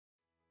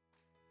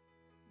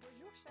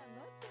Bonjour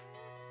Charlotte.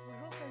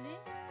 Bonjour Sylvie.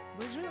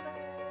 Bonjour.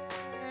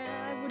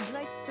 I would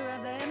like to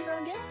have a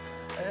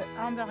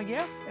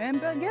hamburger.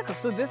 Hamburger.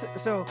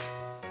 So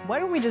why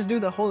don't we just do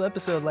the whole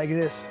episode like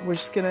this? We're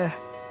just gonna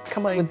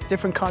come up with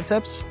different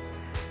concepts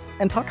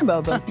and talk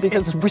about them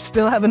because we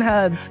still haven't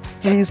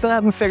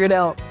figured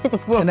out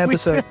an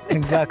episode.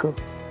 Exactly.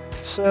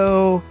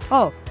 So,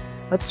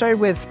 let's start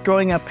with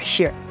growing up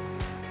here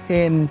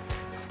in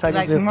Taghazout.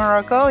 Like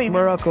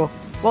Morocco.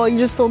 Well, you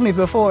just told me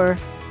before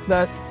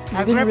that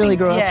you didn't really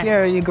grow up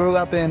here. You grew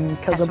up in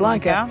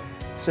Casablanca.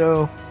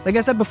 So, like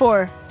I said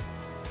before,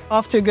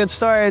 off to a good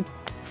start.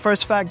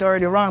 First fact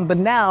already wrong, but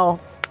now,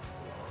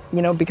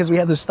 because we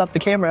had to stop the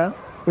camera,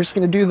 we're just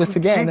going to do this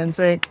again and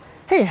say,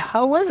 hey,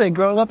 how was it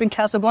growing up in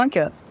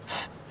Casablanca?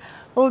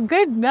 Well,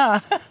 good. No,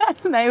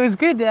 it was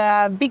good.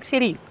 Big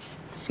city,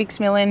 6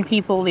 million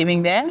people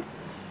living there.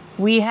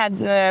 We have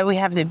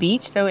the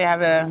beach, so we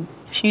have a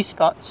few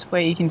spots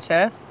where you can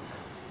surf.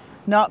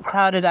 Not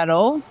crowded at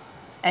all,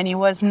 and it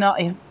was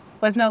not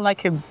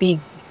like a big.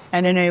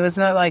 I don't know. It was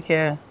not like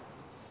a.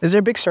 Is there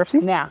a big surf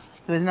scene? Nah,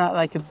 it was not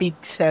like a big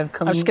surf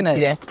community. I'm just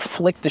gonna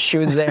flick the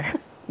shoes there.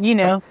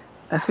 We're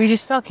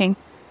just talking.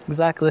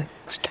 Exactly.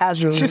 Just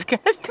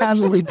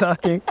casually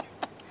talking.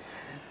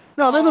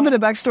 No, a little bit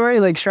of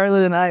backstory. Like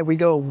Charlotte and I, we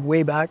go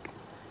way back,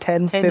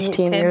 10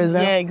 15 years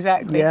now. Yeah,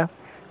 exactly. Yeah.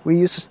 We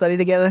used to study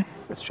together.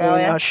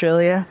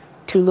 Australia.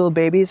 2 little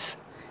babies.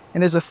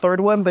 And there's a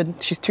third one,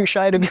 but she's too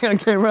shy to be on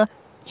camera.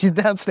 She's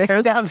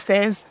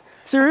downstairs.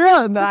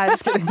 Surreal. Nah,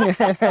 just kidding.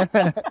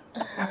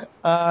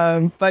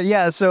 But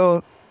yeah,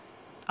 so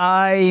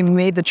I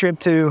made the trip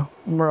to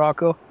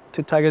Morocco,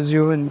 to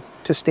Taghazout, and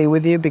to stay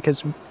with you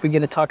because we're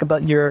going to talk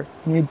about your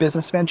new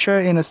business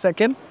venture in a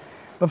second.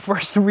 But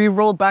first, we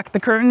roll back the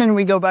curtain and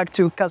we go back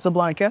to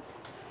Casablanca.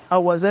 How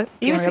was it?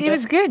 It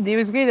was good. It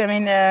was good. I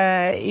mean,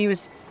 it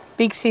was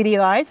big city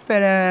life,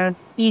 but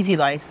easy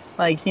life.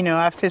 Like,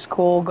 after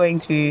school,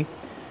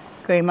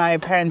 my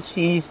parents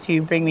used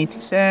to bring me to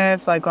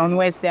surf, like on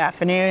Wednesday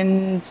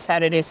afternoon,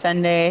 Saturday,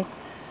 Sunday.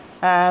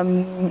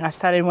 I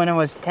started when I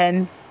was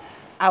 10.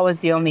 I was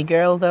the only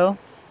girl, though.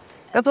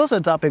 That's also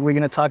a topic we're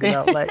going to talk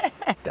about.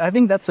 I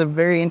think that's a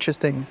very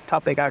interesting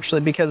topic,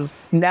 actually, because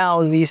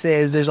now these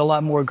days there's a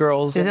lot more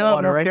girls in the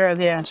water, right? Girls,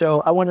 yeah.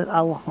 So I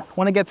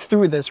want to get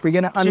through this. We're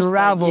going to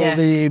unravel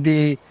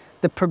the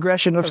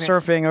progression of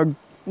surfing, or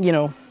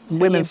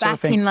women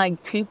surfing. Back in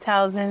like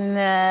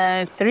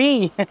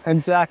 2003.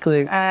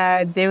 Exactly.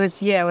 I was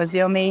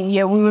the only.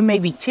 Yeah, we were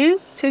maybe three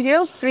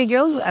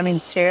girls. I mean,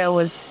 Sarah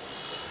was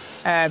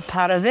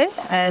part of it,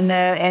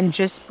 and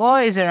just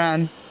boys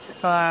around.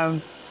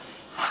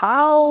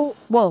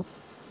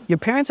 Your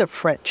parents are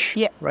French,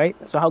 right?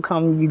 So how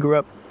come you grew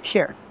up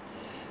here?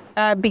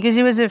 Because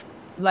it was a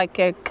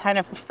kind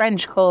of a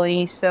French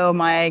colony. So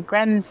my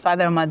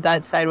grandfather on my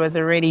dad's side was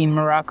already in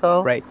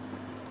Morocco. Right.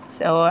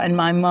 So, and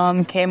my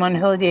mom came on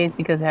holidays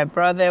because her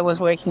brother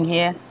was working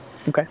here.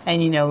 Okay.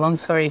 And, long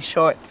story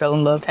short, fell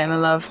in love,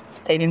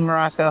 stayed in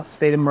Morocco.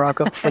 Stayed in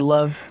Morocco for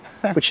love,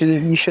 which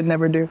you should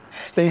never do.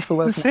 Stay for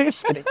love.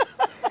 City.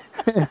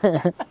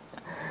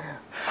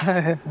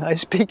 I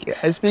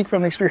speak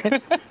from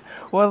experience.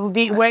 Well,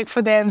 we work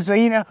for them, so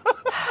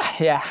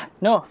Yeah,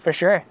 no, for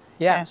sure.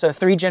 Yeah, so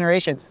 3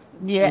 generations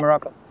in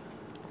Morocco.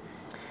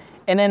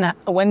 And then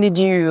when did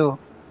you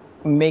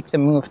make the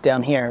move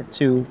down here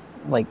to,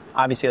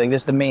 obviously,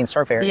 this is the main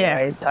surf area,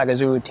 right?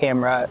 Taghazout,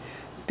 Tamraght.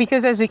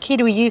 Because as a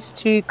kid, we used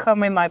to come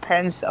with my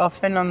parents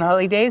often on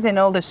holidays, and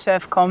all the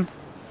surf comp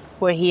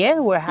were here.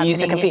 You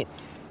used to compete?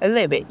 A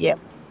little bit, yeah.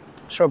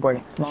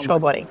 Shortboarding.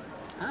 Shortboarding.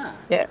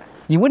 Yeah.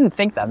 You wouldn't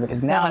think that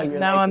because now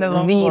you're on the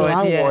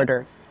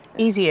longboarder.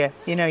 Easier,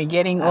 you're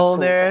getting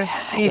older,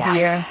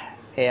 easier.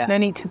 Yeah. No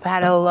need to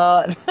paddle a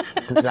lot.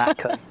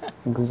 Exactly.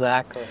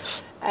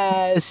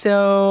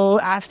 So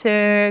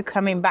after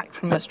coming back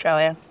from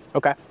Australia,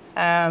 okay,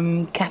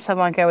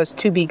 Casablanca was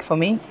too big for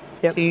me,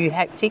 too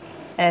hectic,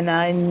 and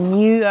I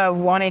knew I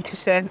wanted to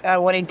surf. I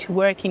wanted to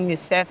work in the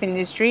surf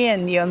industry,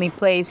 and the only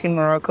place in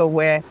Morocco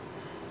where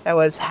that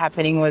was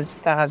happening was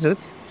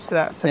Taghazout. So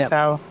that's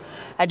how.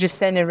 I just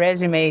sent a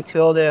resume to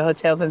all the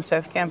hotels and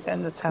surf camp,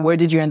 and that's how. Where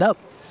did you end up?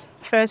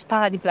 First,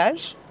 Paradis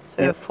Plage,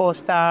 so a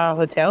 4-star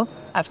hotel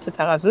after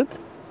Taghazout.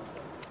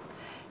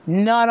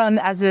 Not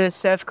as a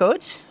surf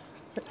coach,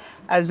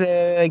 as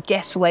a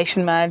guest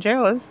relation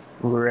manager was.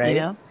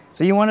 Right.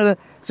 So you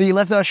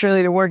left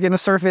Australia to work in the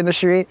surf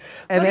industry,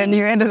 and then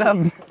you ended up.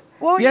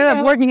 Well, you ended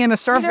up working in a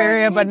surf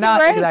area, but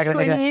not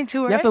exactly.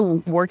 You have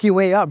to work your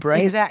way up,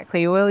 right?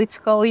 Exactly. Well, it's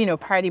called,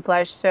 Paradis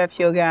Plage Surf,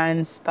 Yoga,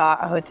 and Spa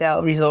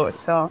Hotel Resort.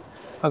 So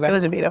it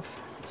was a bit of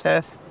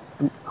surf.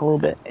 A little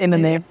bit. In the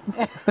name.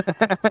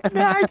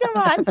 No, come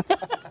on.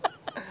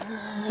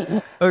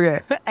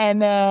 Okay.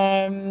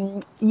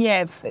 And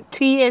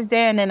 2 years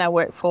there, and then I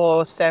worked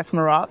for Surf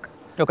Morocco.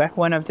 Okay.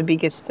 One of the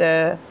biggest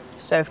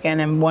surf camp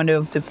and one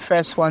of the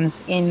first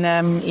ones in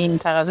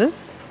Taghazout.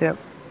 Yep.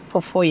 For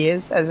 4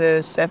 years as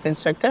a surf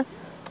instructor.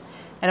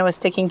 And I was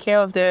taking care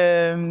of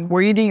the...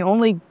 Were you the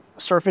only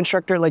surf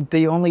instructor,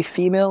 the only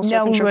female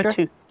surf instructor? No, we were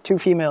 2. 2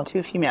 female.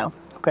 2 female.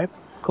 Okay.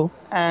 Cool.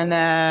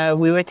 And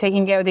we were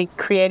taking care. They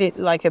created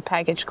like a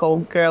package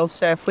called Girls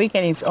Surf Week,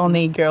 and it's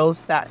only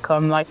girls that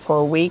come like for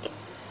a week,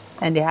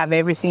 and they have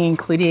everything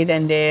included.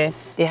 And they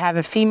have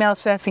a female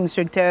surf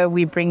instructor.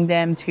 We bring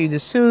them to the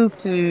souk,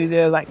 to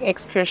the like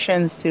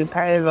excursions, to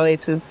Paradise Valley,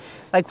 to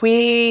like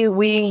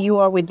you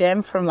are with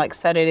them from like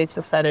Saturday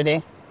to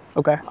Saturday.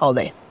 Okay. All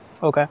day.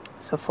 Okay.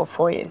 So for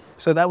 4 years.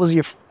 So that was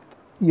your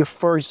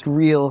first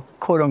real,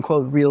 quote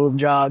unquote, real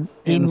job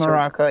in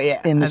Morocco,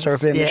 in the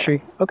surf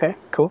industry. Yeah. Okay,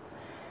 cool.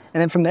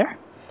 And then from there?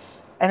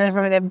 And then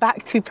from there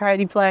back to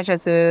Paradis Plage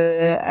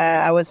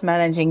I was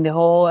managing the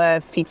whole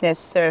fitness,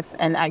 surf,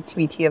 and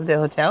activity of the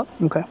hotel.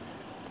 Okay.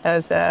 That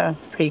was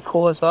pretty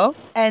cool as well.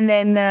 And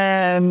then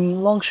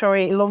long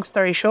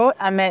story short,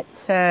 I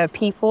met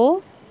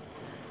people,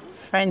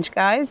 French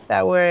guys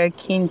that were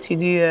keen to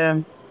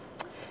do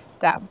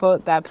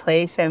that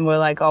place, and were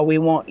like, oh, we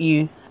want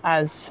you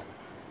as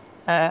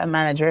a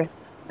manager.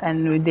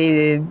 And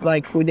they were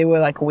like, we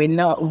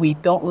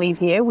don't live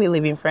here, we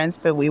live in France,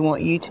 but we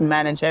want you to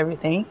manage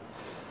everything.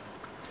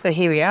 So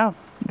here we are.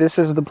 This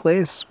is the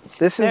place.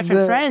 This Surf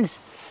and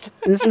Friends.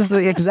 This is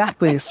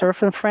exactly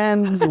Surf and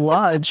Friends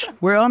Lodge.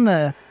 We're on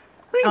the.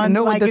 I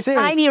know like what this a is.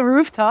 Tiny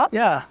rooftop.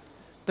 Yeah,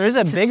 there's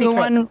a bigger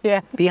one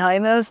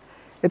behind us.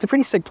 It's a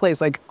pretty sick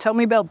place. Like, tell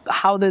me about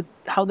how did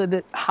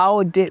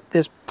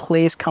this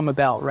place come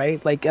about?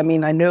 Right? Like, I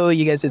mean, I know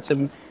you guys did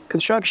some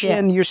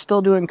construction. Yeah. You're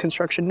still doing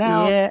construction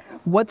now. Yeah.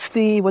 What's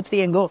the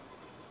end goal?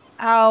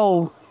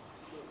 Oh,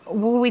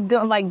 well, we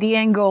don't like the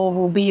end goal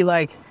will be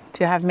like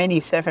to have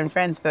many surf and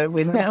friends, but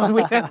we don't know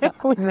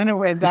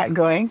where that's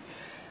going.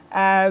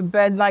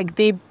 But like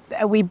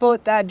we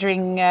bought that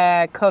during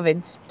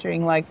COVID,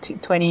 during like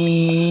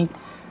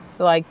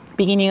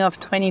beginning of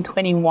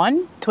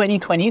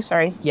 2020,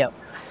 sorry. Yep.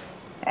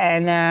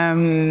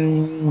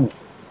 And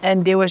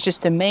there was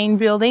just a main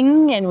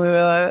building, and we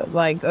were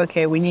like,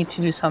 okay, we need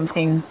to do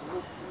something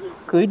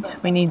good.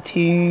 We need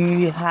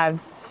to have.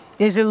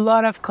 There's a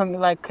lot of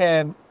like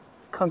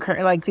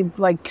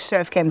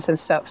surf camps and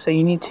stuff, so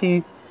you need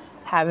to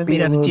have a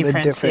bit of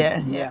difference.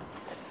 Yeah.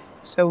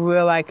 So we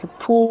were like a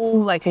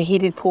pool, like a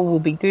heated pool will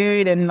be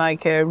good, and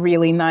like a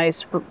really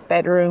nice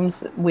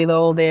bedrooms with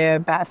all their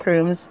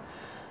bathrooms.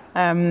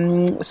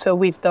 So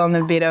we've done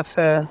a bit of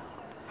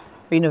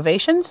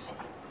renovations.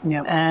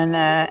 Yeah.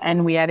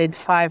 And we added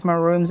 5 more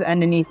rooms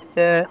underneath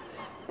that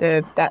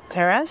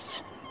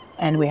terrace,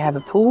 and we have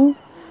a pool.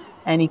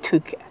 And it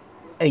took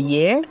a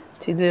year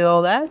to do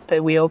all that,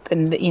 but we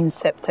opened in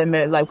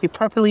September. Like we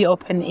properly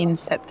opened in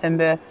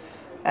September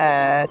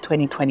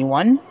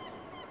 2021.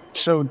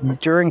 So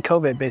during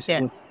COVID,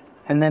 basically. Yeah.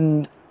 And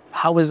then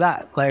how was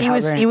that? Like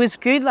it was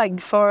good. Like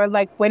for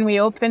like when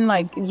we opened,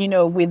 like, you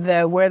know, with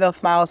the word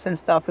of mouth and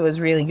stuff, it was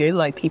really good.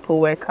 Like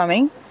people were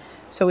coming.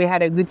 So we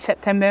had a good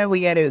September.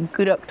 We had a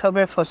good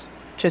October for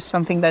just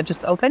something that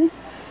just opened.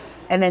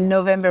 And then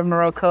November,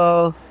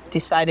 Morocco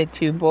decided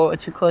to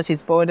close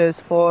its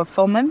borders for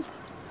 4 months.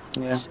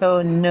 Yeah.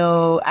 So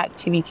no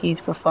activities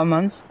for 4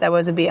 months. That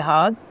was a bit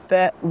hard,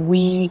 but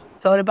we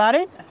thought about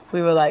it.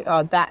 We were like,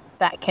 oh, that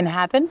can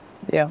happen.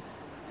 Yeah.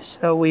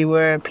 So we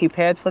were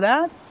prepared for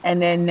that.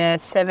 And then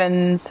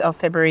 7th of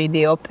February,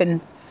 they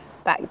opened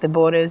back the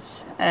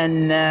borders,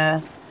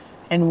 and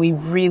we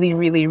really,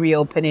 really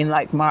reopened in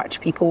like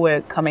March. People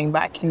were coming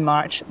back in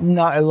March.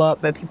 Not a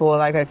lot, but people were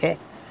like, okay,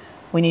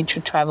 we need to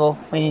travel.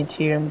 We need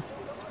to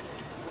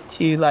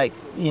like,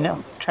 you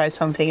know, try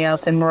something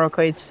else. And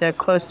Morocco, it's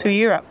close to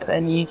Europe,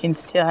 and you can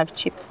still have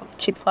cheap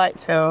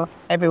flights. So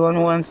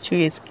everyone wants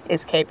to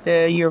escape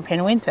the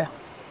European winter.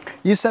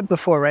 You said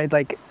before, right?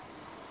 Like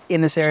in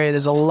this area,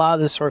 there's a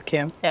lot of surf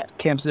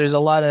camps. There's a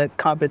lot of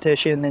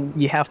competition, and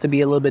you have to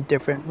be a little bit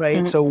different, right?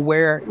 Mm-hmm. So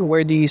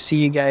where do you see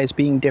you guys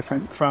being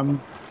different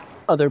from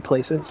other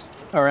places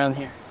around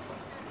here?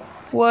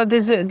 Well,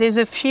 there's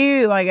a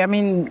few. Like, I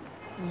mean,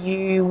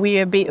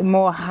 we're a bit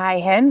more high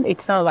end.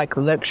 It's not like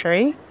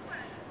luxury,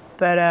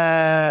 but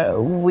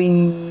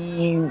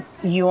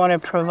you want to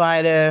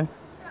provide a.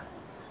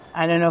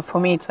 I don't know. For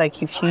me, it's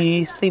like if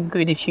you sleep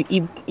good, if you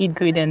eat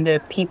good, and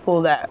the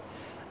people that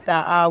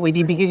are with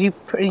you, because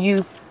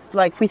you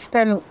like we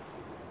spend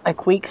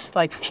like weeks,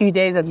 like few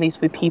days at least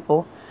with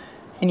people,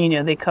 and you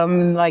know they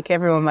come like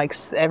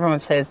everyone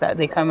says that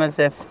they come as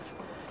a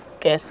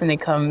guest, and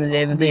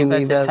they leave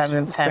as a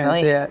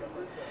family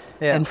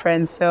and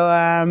friends.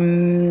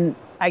 So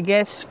I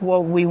guess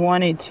what we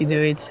wanted to do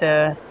is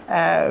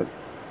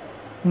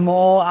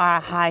more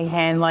high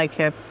end, like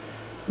a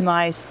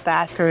nice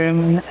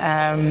bathroom,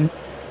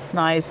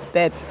 nice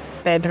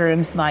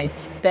bedrooms,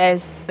 nice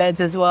beds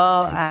as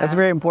well. That's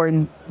very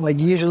important. Like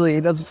usually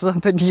that's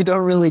something you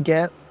don't really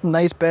get.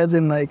 Nice beds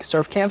in like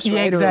surf camps,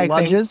 right? Exactly. Or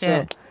lodges.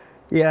 Yeah. So,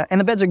 yeah,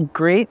 and the beds are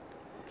great.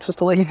 Just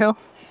to let you know.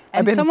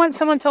 And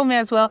someone told me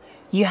as well,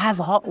 you have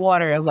hot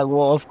water. I was like,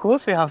 well, of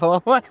course we have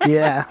hot water.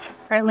 Yeah.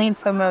 Apparently in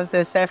some of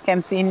the surf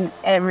camps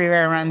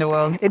everywhere around the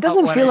world. It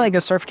doesn't feel like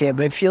a surf camp.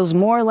 It feels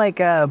more like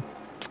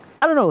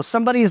I don't know,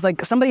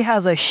 somebody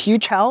has a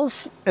huge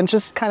house and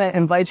just kind of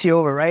invites you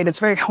over, right? It's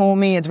very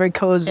homey, it's very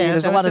cozy.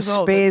 There's a lot of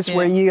space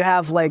where you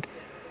have like,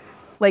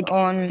 Like,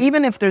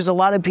 even if there's a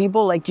lot of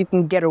people, like, you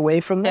can get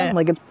away from them.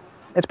 Like,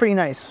 it's pretty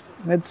nice.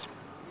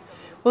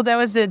 Well, that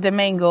was the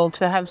main goal,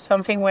 to have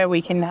something where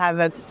we can have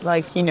at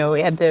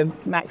the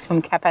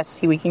maximum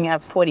capacity, we can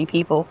have 40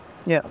 people.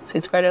 Yeah. So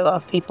it's quite a lot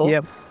of people.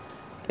 Yep.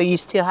 But you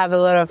still have a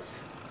lot of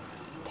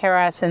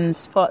terrace and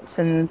spots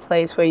and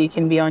place where you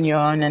can be on your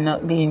own and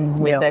not being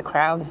with the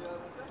crowd.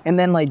 And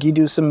then, like, you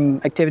do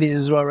some activities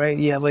as well, right?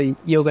 You have a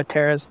yoga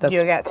terrace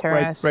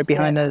that's right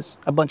behind us.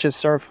 A bunch of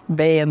surf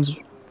vans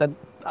that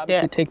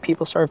obviously take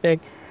people surfing.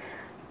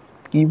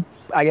 You,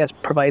 I guess,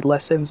 provide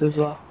lessons as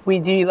well. We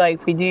do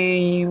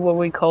what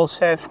we call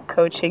surf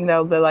coaching.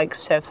 There'll be like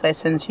surf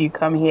lessons. You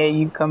come here,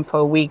 you come for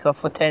a week or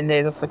for 10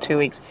 days or for 2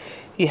 weeks.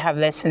 You have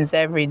lessons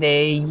every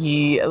day.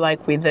 You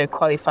like with a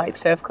qualified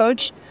surf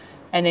coach.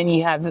 And then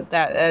you have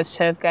that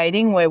surf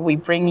guiding where we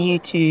bring you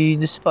to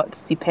the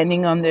spots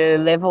depending on the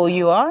level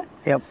you are.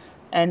 Yep.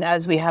 And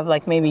as we have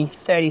like maybe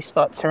 30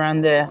 spots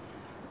around the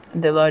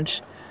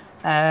lodge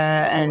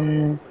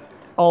and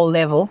all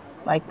level,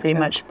 like pretty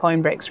much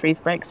point breaks,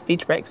 reef breaks,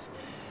 beach breaks,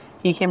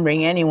 you can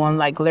bring anyone,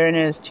 like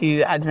learners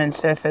to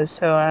advanced surfers.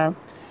 So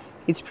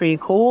it's pretty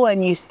cool.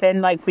 And you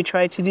spend we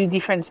try to do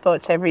different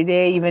spots every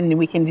day. Even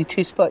we can do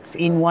 2 spots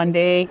in one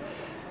day.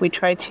 We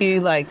try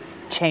to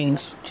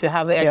change to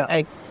have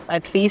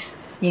at least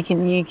you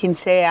can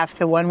say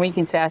after 1 week, you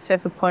can say I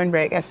surf a point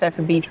break, I surf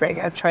a beach break,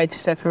 I've tried to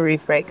surf a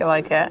reef break.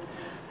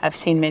 I've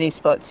seen many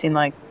spots in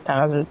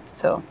Taghazout,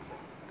 so.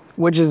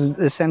 Which is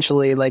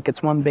essentially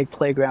it's one big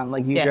playground.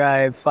 Like you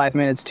drive 5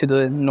 minutes to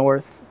the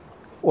north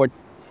or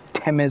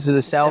 10 minutes to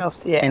the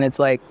south, and it's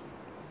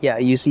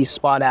you see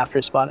spot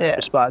after spot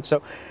after spot.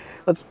 So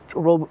let's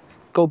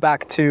go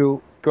back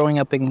to growing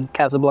up in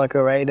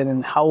Casablanca, right? And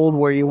then how old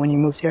were you when you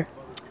moved here?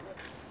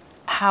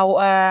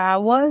 I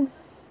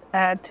was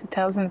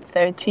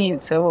 2013,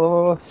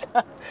 so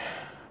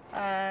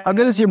how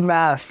good is your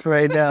math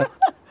right now?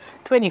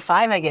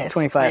 25, I guess.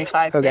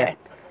 25, okay. Yeah.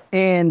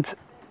 And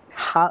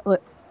how,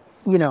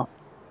 we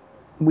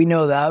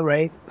know that,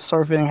 right?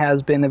 Surfing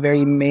has been a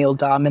very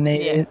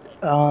male-dominated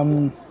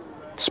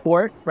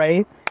sport,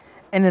 right?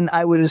 And then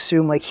I would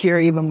assume here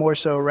even more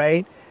so,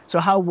 right? So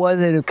how was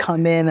it to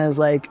come in as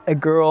a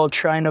girl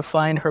trying to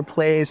find her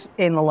place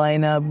in the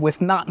lineup with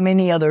not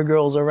many other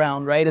girls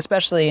around, right?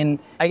 Especially in,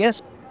 I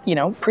guess,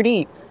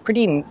 pretty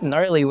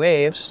gnarly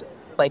waves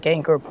like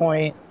Anchor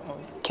Point,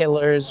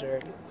 Killers,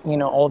 or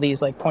all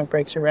these point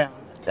breaks around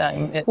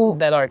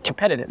that are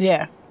competitive.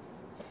 Yeah,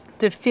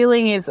 the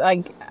feeling is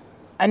I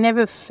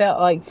never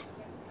felt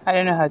I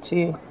don't know how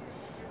to.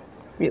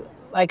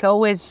 I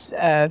always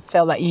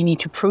felt that you need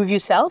to prove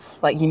yourself.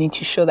 You need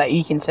to show that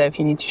you can surf.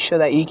 You need to show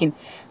that you can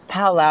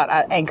paddle out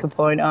at Anchor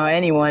Point or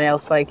anyone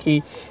else.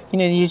 You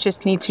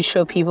just need to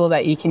show people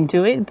that you can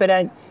do it.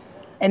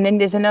 And then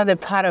there's another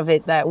part of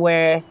it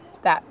where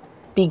that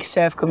big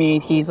surf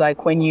community is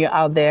when you're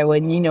out there,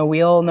 when,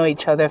 we all know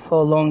each other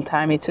for a long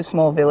time. It's a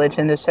small village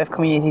and the surf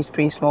community is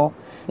pretty small.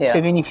 Yeah. So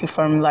even if you're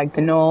from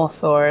the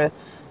north or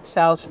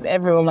south,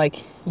 everyone,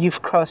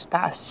 you've crossed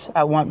paths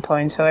at one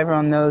point. So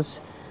everyone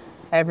knows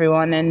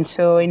everyone. And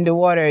so in the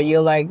water, you're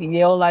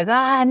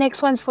all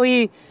next one's for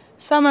you.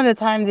 Some of the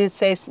time they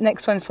say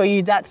next one's for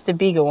you, that's the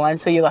bigger one.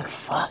 So you're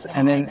fuck.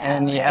 And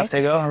then you have to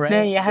go, right?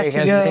 Then you have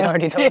to go. They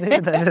already told you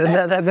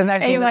that the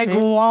next one. And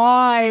you're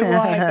why?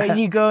 But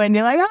you go and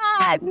you're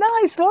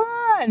nice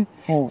one.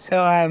 Oh.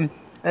 So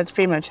that's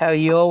pretty much how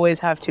you always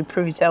have to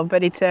prove yourself.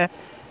 But it's I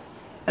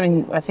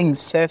think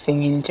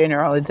surfing in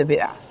general is a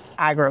bit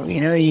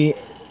aggro,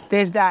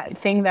 there's that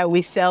thing that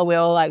we sell, we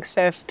all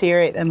surf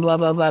spirit and blah,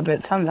 blah, blah.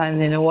 But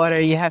sometimes in the water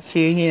you have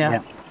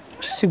to,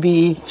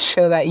 to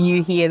show that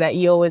you here, that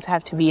you always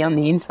have to be on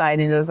the inside.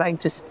 And it was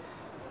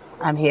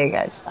I'm here,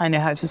 guys. I know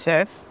how to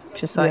surf.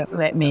 Just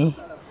let me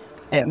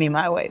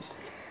my waves.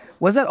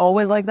 Was that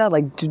always like that?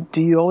 Did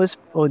you always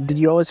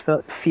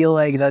feel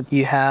that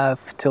you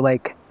have to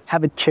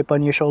have a chip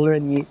on your shoulder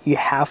and you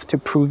have to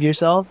prove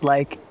yourself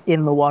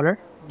in the water,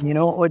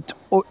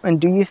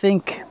 and do you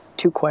think,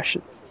 2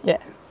 questions. Yeah.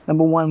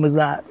 Number 1 was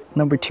that.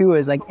 Number 2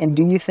 is and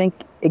do you think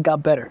it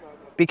got better?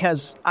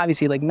 Because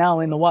obviously, now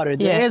in the water,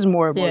 there is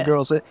more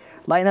girls.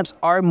 Lineups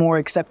are more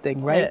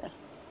accepting, right? Yeah.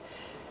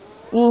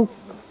 Well,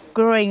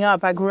 growing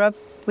up, I grew up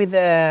with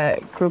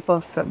a group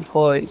of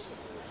boys.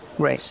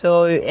 Right.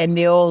 So, and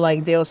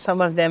some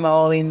of them are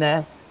all in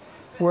the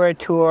World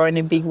Tour, in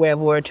a big wave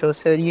World Tour.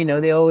 So,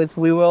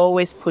 we were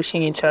always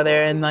pushing each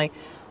other and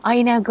are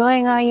you now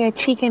going? Are you a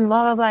chicken?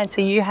 Blah, blah, blah. And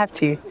so you have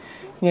to,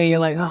 you're oh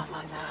my God,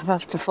 I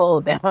have to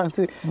follow them.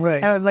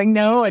 Right. I was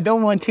no, I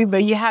don't want to,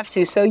 but you have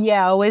to. So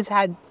yeah, I always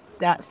had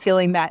that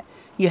feeling that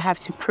you have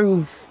to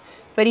prove.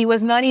 But it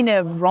was not in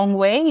a wrong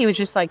way. It was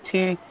just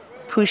to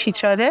push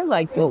each other.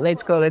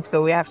 Let's go.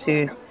 We have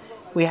to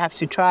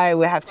try.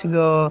 We have to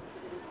go.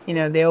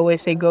 They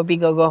always say go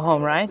big or go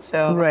home, right?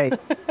 So right.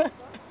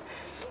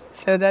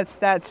 So that's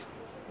that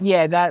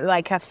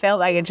I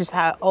felt I just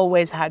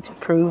always had to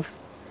prove.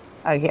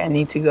 Okay, I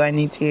need to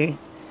go.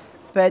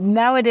 But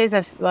nowadays,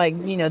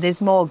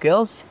 there's more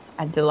girls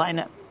at the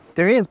lineup.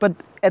 There is, but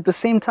at the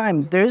same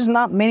time, there's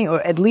not many,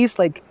 or at least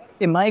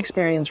in my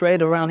experience,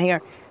 right around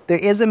here, there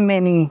isn't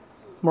many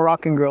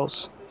Moroccan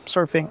girls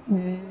surfing.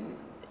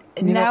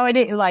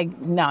 Nowadays,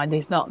 no,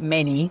 there's not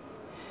many.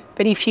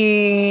 But if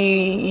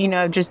you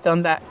just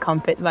done that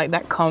comp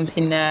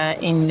in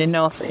the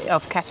north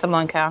of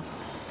Casablanca,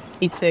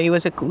 it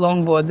was a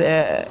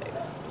longboard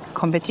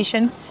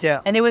competition.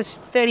 Yeah. And it was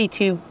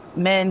 32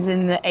 men's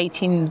and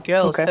 18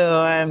 girls. Okay.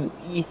 So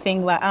you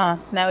think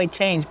now it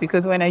changed,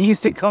 because when I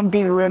used to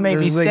compete, there were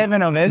maybe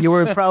 7 of us. You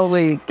were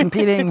probably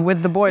competing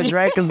with the boys,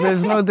 right? Because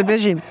there's no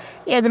division.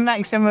 Yeah, the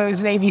maximum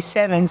was maybe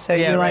 7. So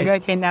Yeah, you're right.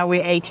 like, okay, now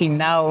we're 18.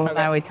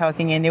 Now we're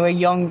talking, and they were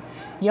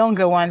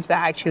younger ones that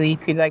actually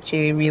could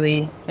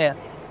really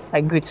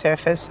like good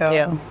surfers.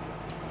 So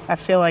I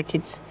feel like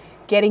it's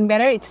getting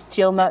better. It's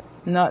still not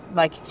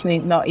like it's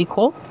not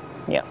equal.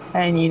 Yeah.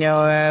 And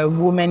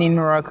women in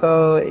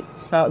Morocco,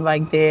 it's not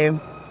like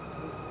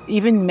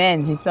even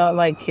men's. It's not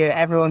like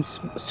everyone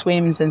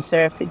swims and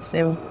surf. It's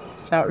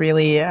not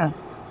really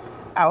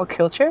our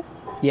culture.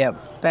 Yeah.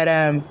 But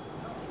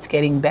it's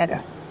getting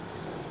better.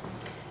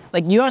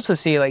 Like you also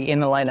see like in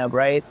the lineup,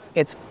 right?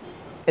 It's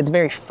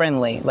very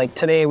friendly. Like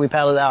today we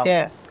paddled out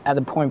at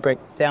the point break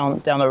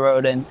down the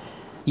road, and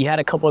you had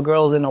a couple of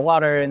girls in the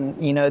water, and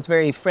it's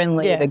very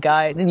friendly. Yeah. The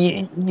guy,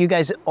 you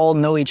guys all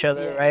know each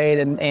other, right?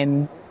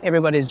 And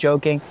everybody's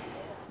joking.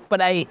 But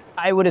I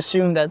would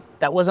assume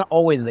that wasn't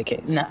always the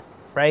case. No.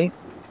 Right?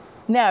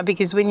 No,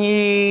 because when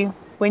you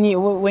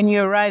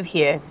arrive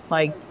here,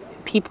 like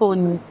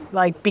people,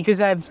 like,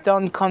 because I've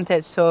done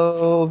contests,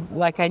 so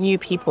like I knew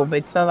people, but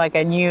it's not like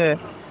I knew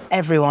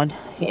everyone,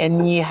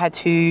 and you had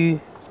to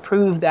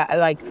prove that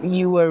like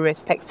you were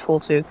respectful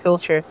to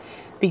culture,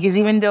 because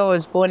even though I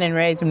was born and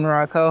raised in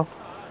Morocco,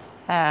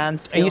 Are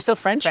you still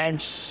French?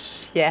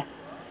 French, yeah.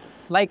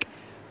 Like,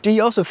 do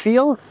you also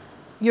feel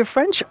you're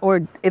French,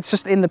 or it's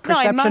just in the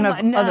perception of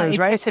others,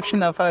 right?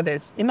 Perception of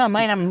others. In my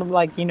mind, I'm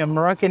like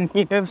Moroccan,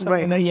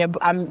 something. Right. Yeah,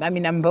 but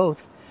I'm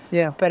both.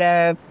 Yeah. But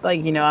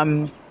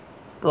I'm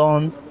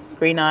blonde,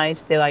 green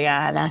eyes. They're like,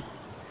 nah,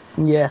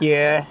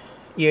 Yeah.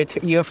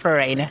 you're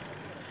foreigner.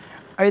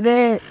 Are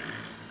there,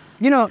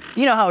 you know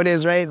how it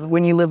is, right?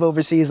 When you live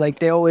overseas, like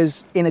they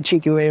always, in a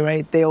cheeky way,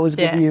 right? They always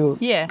give you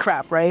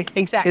crap, right?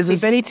 Exactly.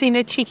 But it's in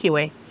a cheeky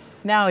way.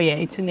 Now,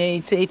 it's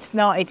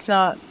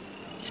not.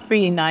 It's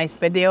pretty nice,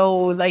 but they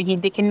all they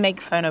can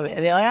make fun of it.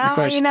 They're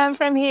like, I'm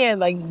from here.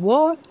 Like,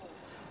 what?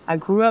 I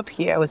grew up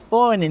here. I was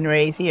born and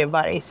raised here,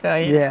 buddy. So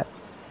Yeah.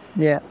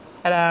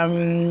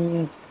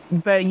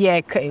 But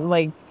yeah,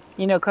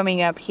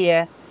 coming up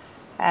here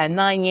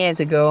 9 years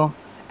ago,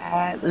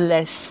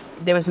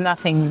 there was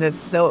nothing.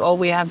 All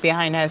we have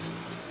behind us.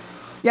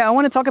 Yeah, I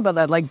want to talk about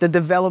that, like the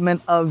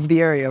development of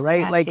the area,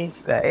 right? Massive.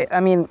 Like, I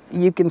mean,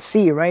 you can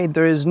see, right?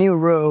 There's new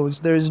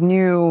roads, there's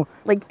new,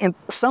 like in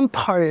some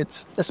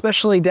parts,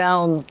 especially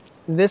down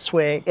this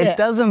way, it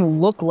doesn't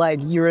look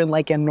like you're in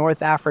like in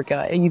North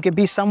Africa. And you could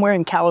be somewhere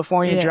in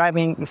California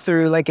driving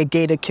through like a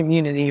gated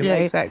community, right? Yeah,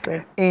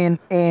 exactly.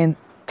 And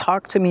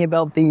talk to me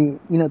about the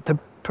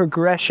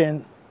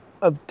progression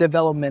of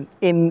development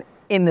in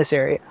this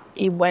area.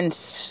 It went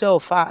so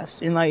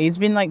fast. And it's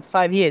been like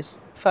 5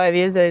 years. 5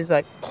 years that is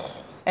like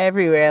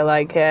everywhere.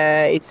 Like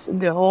it's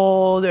the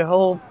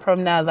whole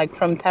promenade, like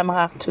from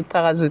Tamraght to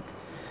Taghazout,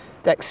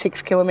 like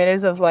 6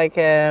 kilometers of like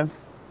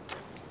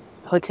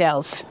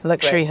hotels,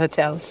 luxury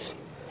hotels.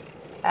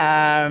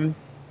 I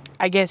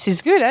guess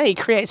it's good. It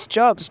creates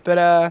jobs, but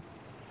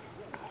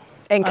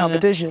And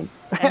competition.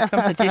 and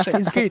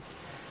competition. It's good.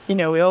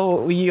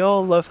 We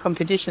all love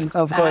competitions.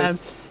 Of course.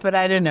 But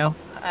I don't know.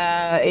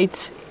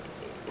 It's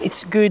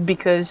good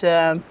because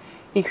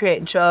it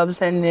creates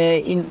jobs,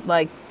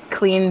 and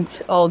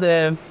cleaned all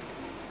the.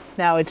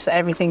 Now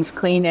everything's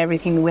clean.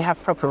 Everything, we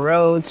have proper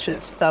roads,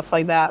 stuff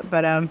like that.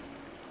 But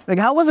like,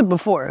 how was it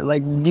before?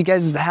 Like, you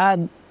guys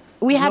had.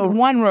 We had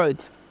one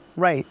road.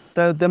 Right.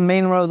 The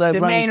main road that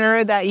runs. Main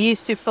road that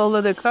used to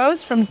follow the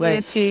coast from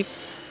here to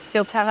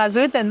till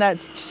Taghazout, and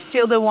that's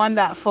still the one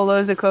that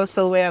follows the coast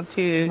all the way up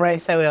to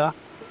Essaouira.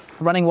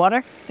 Running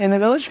water in the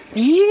village?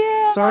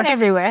 Yeah, Sorry? not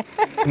everywhere.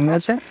 And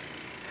that's it?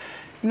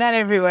 Not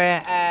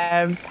everywhere.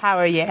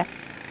 Power, yeah.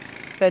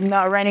 But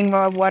not running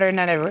more water,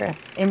 not everywhere.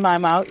 In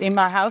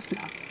my house,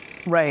 no.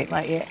 Right.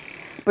 Like, yeah.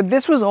 But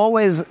this was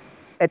always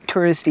a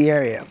touristy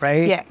area,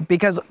 right? Yeah.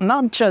 Because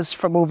not just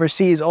from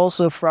overseas,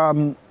 also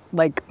from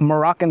like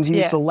Moroccans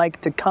used to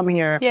like to come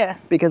here. Yeah.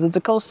 Because it's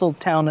a coastal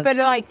town. But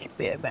like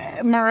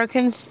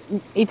Moroccans,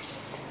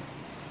 it's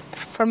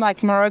from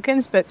like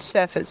Moroccans, but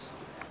surfers.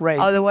 Right.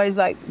 Otherwise,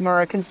 like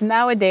Moroccans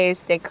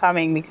nowadays, they're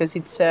coming because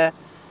it's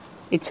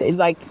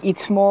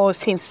more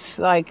since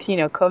like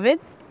COVID.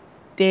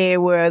 They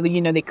were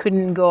they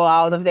couldn't go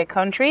out of their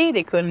country.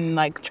 They couldn't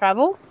like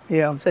travel.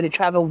 Yeah. So they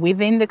travel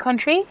within the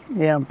country.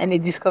 Yeah. And they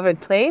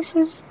discovered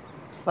places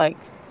like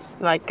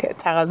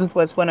Taghazout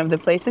was one of the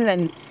places,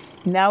 and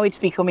now it's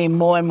becoming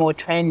more and more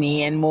trendy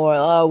and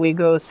more. We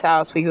go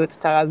south, we go to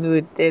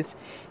Taghazout. There's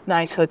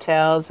nice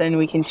hotels, and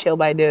we can chill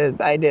by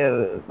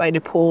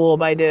the pool,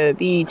 by the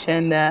beach,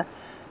 and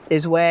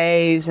there's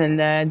waves, and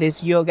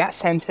there's yoga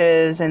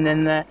centers, and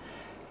then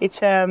it's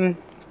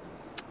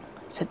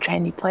it's a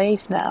trendy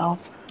place now.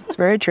 It's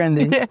very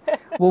trendy.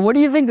 Well, what do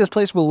you think this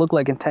place will look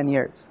like in 10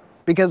 years?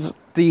 Because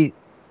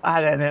I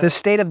don't know. The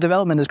state of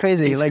development is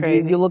crazy. It's like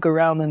crazy. You look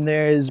around and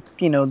there's,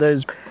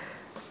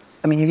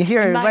 I mean, you can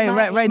hear it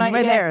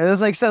right there.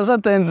 There's like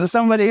something,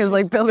 somebody is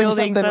like building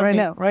something right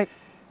now, right?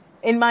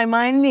 In my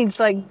mind, it's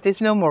like there's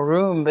no more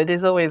room, but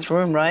there's always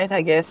room, right?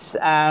 I guess.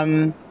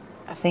 I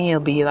think it'll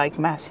be like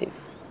massive.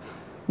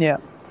 Yeah.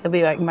 It'll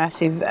be like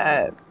massive.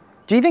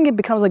 Do you think it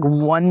becomes like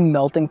one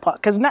melting pot?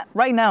 Because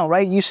right now,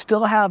 right, you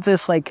still have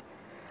this like,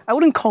 I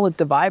wouldn't call it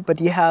divide,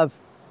 but you have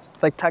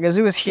like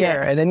Taghazout is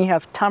here, and then you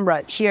have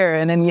Tamraght here,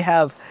 and then you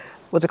have,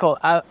 what's it called?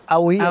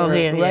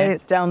 Aouir,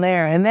 right? Down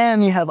there. And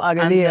then you have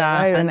Agadir,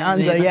 right? And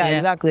Anza,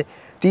 exactly.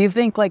 Do you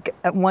think like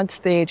at one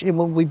stage it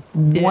will be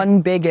one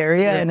big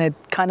area and it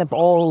kind of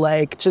all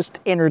like just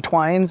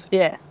intertwines?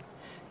 Yeah.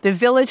 The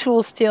village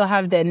will still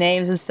have their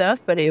names and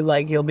stuff, but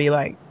you'll be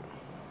like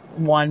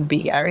one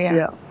big area.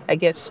 Yeah. I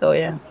guess so,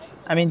 yeah.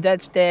 I mean,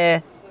 that's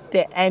their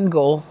end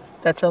goal.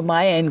 That's not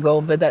my end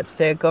goal, but that's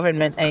the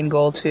government end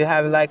goal, to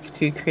have like,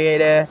 to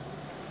create a,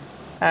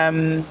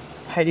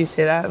 how do you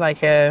say that?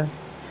 Like a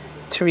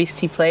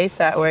touristy place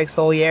that works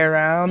all year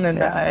round,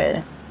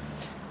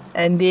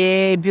 and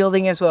they're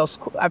building as well.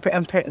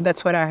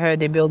 That's what I heard.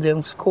 They're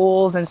building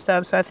schools and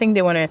stuff. So I think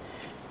they want to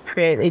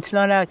create. It's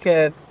not like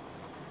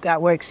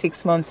that works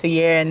 6 months a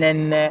year and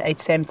then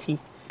it's empty.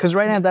 Because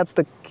right now that's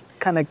the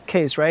kind of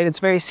case, right? It's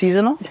very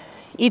seasonal.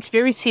 It's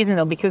very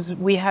seasonal because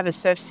we have a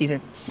surf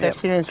season. Surf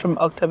season is from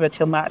October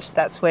till March.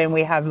 That's when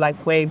we have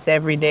like waves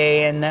every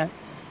day, and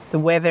the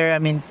weather. I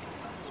mean,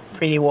 it's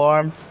pretty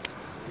warm.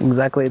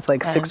 Exactly. It's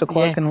like 6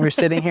 o'clock and we're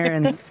sitting here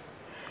and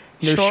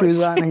no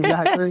shoes on.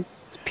 Exactly.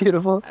 It's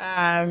beautiful.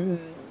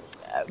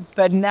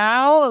 But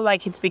now,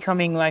 like, it's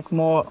becoming like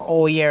more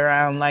all year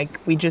round. Like,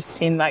 we just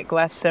seen like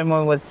last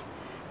summer was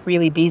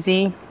really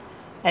busy,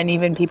 and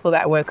even people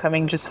that were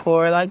coming just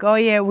for like, oh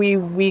yeah,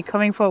 we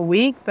coming for a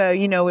week, but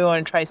we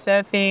want to try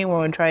surfing, we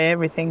want to try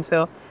everything.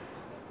 So,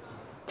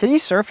 can you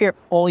surf here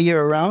all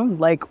year round?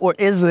 Like, or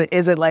is it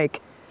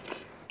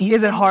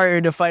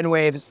harder to find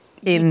waves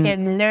in? You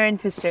can learn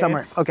to surf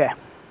summer. Okay.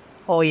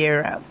 All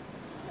year round.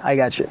 I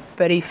got you.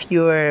 But if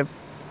you're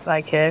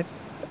like a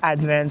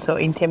advanced or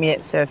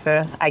intermediate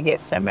surfer, I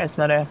guess summer is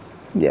not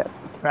the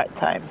right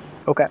time.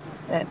 Okay.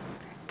 Yeah.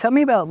 Tell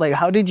me about like,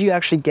 how did you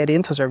actually get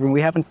into surfing?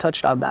 We haven't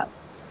touched on that.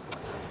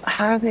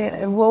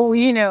 Well,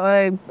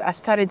 I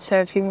started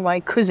surfing. My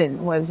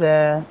cousin was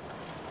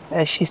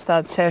she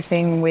started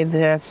surfing with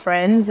her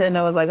friends, and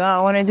I was like, oh, I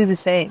want to do the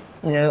same.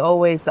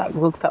 Always like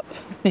hooked up.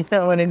 I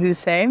want to do the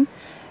same.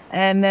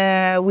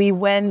 And we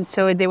went.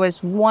 So there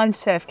was one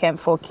surf camp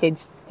for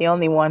kids, the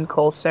only one,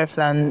 called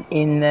Surfland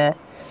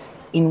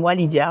in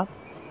Walidia.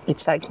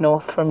 It's like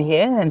north from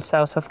here and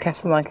south of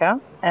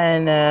Casablanca.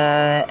 And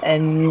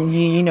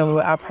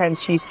our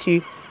parents used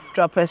to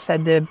drop us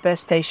at the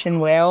bus station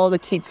where all the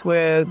kids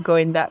were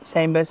going that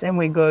same bus, and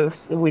we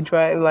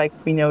drive, like,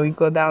 we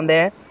go down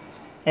there.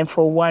 And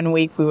for 1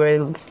 week we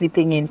were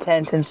sleeping in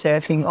tents and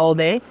surfing all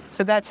day.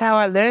 So that's how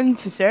I learned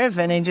to surf,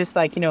 and it just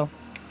like,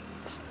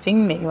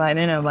 sting me, like,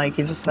 like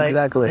you just like...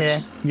 Exactly. Yeah.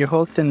 You're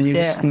hooked and you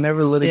just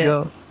never let it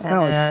go.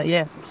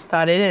 And,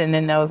 started it, and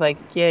then I was like,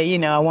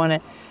 I want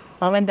to...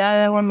 Mom and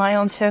Dad, I want my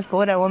own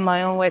surfboard, I want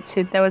my own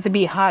wetsuit. That was a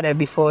bit harder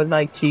before,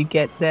 like, to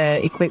get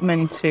the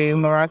equipment to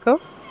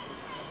Morocco.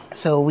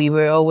 So we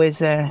were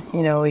always,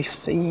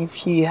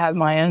 if you had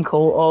my uncle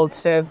old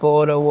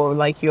surfboard, or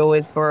like you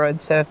always borrowed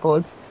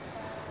surfboards.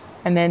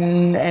 And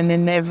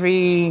then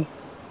every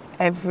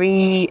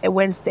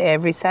Wednesday,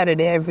 every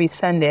Saturday, every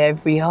Sunday,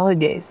 every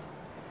holidays,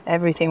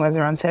 everything was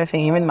around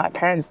surfing. Even my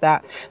parents,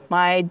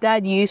 my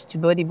dad used to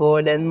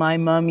bodyboard and my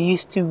mom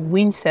used to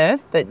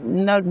windsurf, but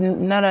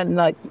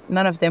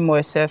none of them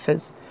were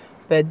surfers,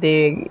 but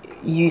they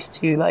used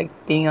to like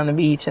being on the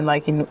beach and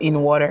like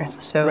in water.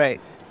 So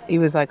it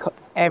was like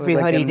every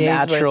holiday,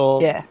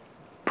 natural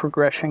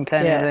progression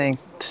kind of thing,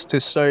 just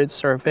to start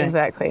surfing.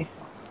 Exactly.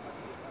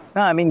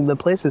 No, I mean, the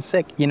place is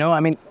sick, I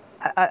mean,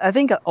 I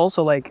think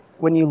also, like,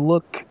 when you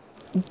look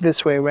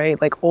this way, right,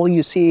 like, all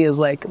you see is,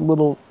 like,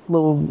 little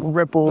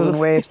ripples and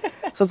waves.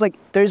 So it's like,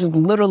 there's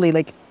literally,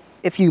 like,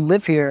 if you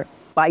live here,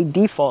 by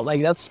default,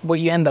 like, that's what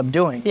you end up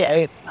doing,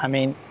 right? I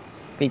mean,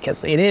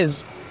 because it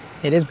is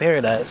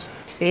paradise.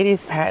 It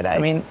is paradise. I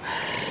mean,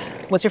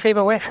 what's your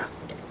favorite wave?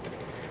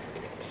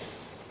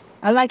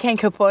 I like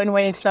Anchor Point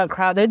when it's not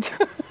crowded.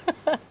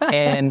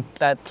 And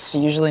that's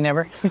usually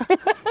never.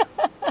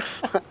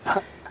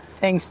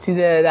 Thanks to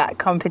that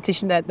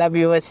competition, that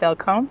WSL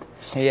comp.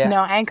 Yeah.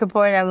 No, Anchor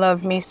Point, I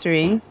love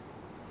Mystery.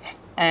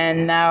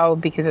 And now,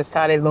 because I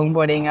started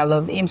longboarding, I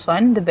love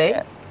Imswan, the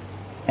bay.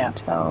 Yeah.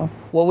 So,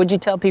 what would you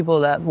tell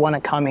people that want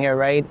to come here,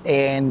 right?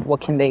 And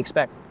what can they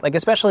expect? Like,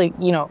 especially,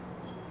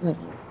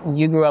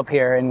 you grew up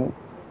here, and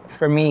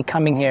for me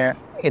coming here,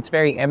 it's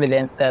very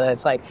evident that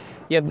it's like,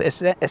 you have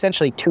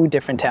essentially two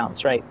different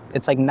towns, right?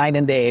 It's like night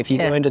and day if you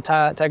go into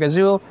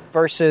Taghazout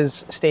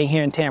versus staying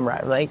here in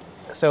Tamraght, right?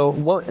 So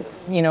what,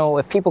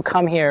 if people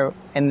come here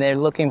and they're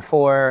looking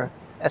for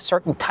a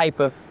certain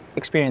type of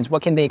experience?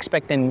 What can they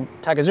expect in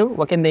Taghazout?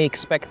 What can they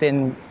expect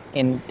in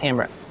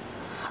Tamraght?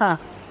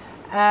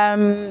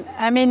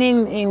 I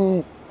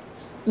mean,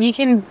 you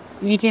can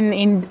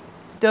in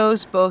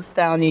those both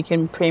down. You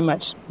can pretty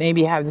much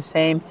maybe have the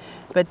same,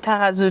 but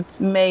Taghazout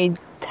made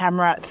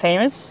Tamraght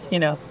famous. You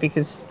know,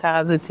 because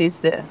Taghazout is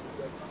the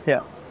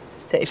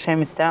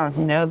famous town.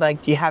 You know,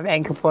 like you have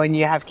Anchor Point,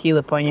 you have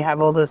Kilo Point, you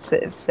have all those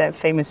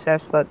famous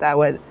surf spots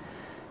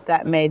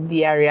that made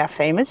the area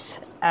famous.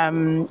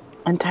 And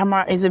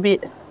Tamraght is a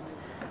bit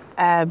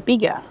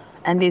bigger,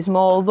 and there's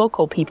more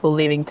local people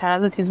living.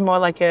 Taghazout is more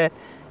like a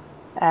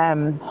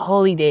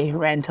holiday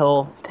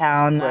rental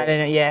town. Right. I don't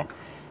know, yeah.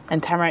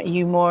 And Tamraght,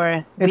 you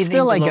more. It's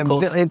still like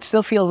it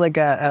still feels like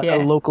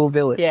a local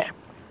village. Yeah.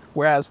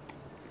 Whereas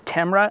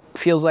Tamraght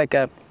feels like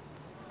it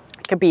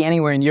could be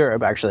anywhere in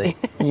Europe, actually.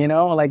 You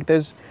know, like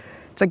it's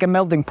like a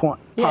melting pot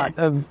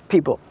of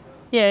people.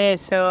 Yeah.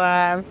 So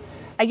I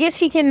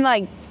guess you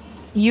can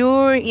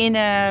you'll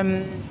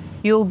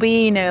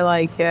be in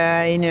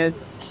a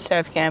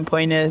surf camp or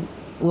in a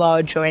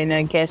lodge or in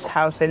a guest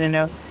house. I don't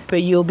know.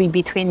 But you'll be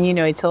between,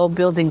 it's all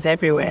buildings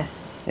everywhere.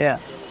 Yeah.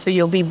 So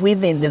you'll be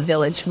within the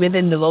village,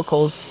 within the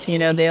locals. You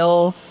know, they're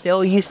all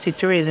used to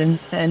tourism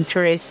and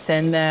tourists,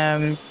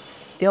 and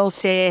they'll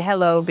say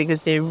hello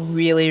because they're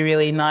really,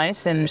 really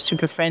nice and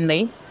super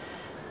friendly.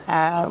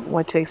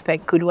 What to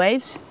expect? Good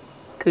waves,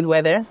 good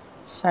weather,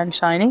 sun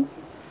shining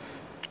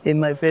in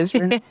my face.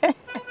 I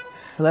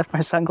left my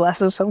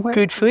sunglasses somewhere.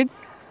 Good food.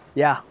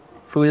 Yeah,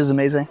 food is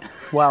amazing.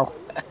 Wow,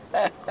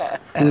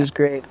 food is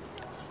great.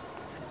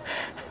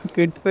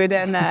 Good food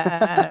and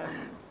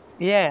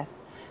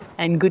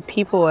and good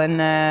people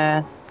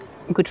and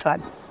good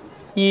fun.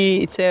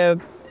 Usually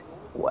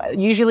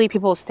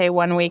people stay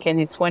 1 week, and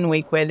it's 1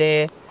 week where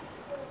they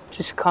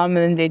just come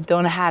and they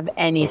don't have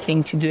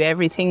anything to do.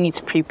 Everything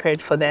is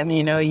prepared for them.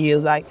 You know,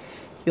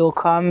 you'll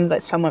come,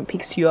 like someone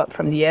picks you up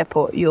from the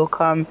airport. You'll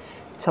come,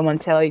 someone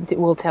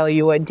will tell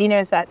you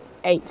dinner's at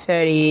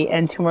 8:30,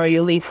 and tomorrow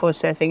you leave for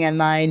surfing at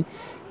 9.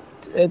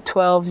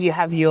 12, you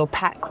have your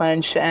packed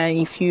lunch, and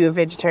if you're a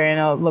vegetarian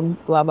or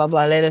blah blah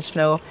blah, let us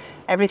know.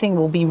 Everything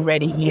will be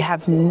ready. You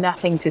have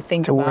nothing to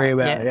think to worry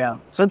about. Yeah.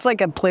 So it's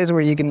like a place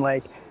where you can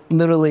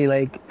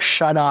literally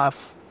shut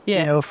off,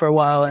 for a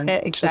while and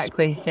just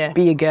be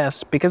a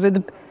guest, because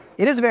it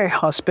is a very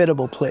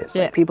hospitable place.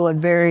 Yeah. Like, people are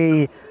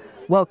very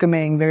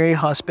welcoming, very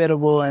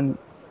hospitable, and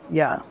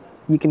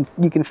you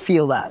can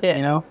feel that,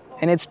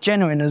 And it's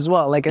genuine as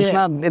well. Like it's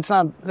not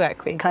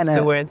exactly kind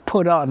of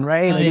put on,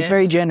 right? It's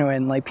very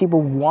genuine. Like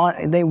people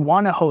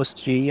want to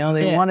host you.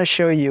 They want to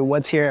show you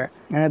what's here,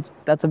 and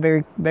that's a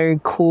very, very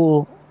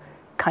cool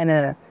kind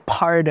of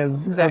part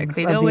of exactly. Of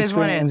they the always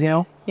experience.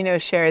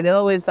 Share. They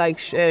always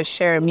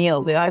share a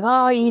meal. They're like,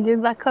 oh, you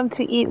did come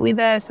to eat with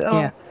us.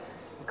 Oh,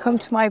 come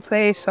to my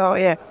place. Oh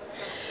yeah.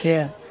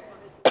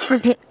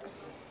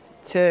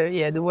 So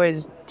the word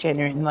is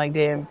genuine. Like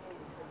they're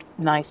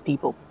nice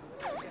people.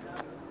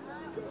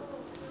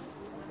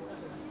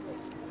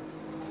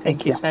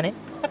 Thank you, Sonny.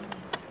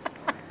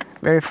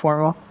 Very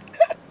formal.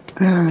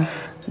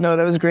 No,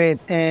 that was great.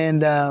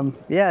 And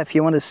if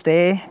you want to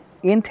stay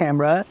in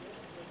Tamraght,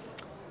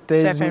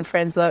 Surf and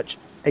Friends Lodge.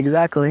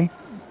 Exactly.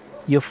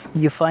 You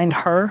find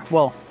her,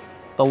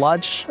 the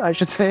lodge, I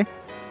should say.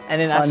 And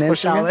then ask for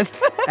Charlotte.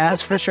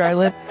 Ask for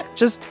Charlotte.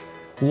 Just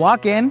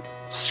walk in,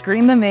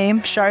 scream the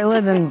name,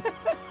 Charlotte, and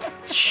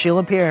she'll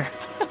appear.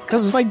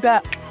 Because it's like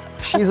that.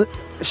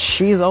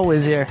 She's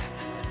always here.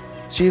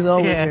 She's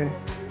always here.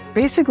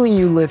 Basically,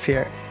 you live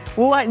here.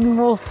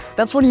 Well,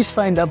 that's what you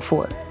signed up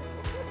for.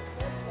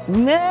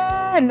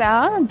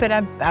 No, but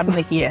I'm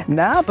here.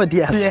 Nah, but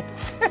yes. Yeah.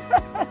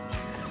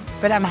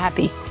 But I'm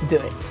happy to do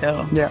it.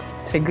 So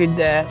it's a good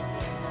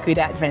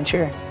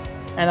adventure,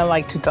 and I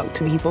like to talk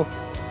to people.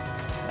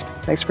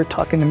 Thanks for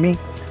talking to me.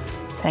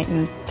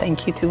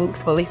 Thank you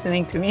for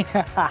listening to me.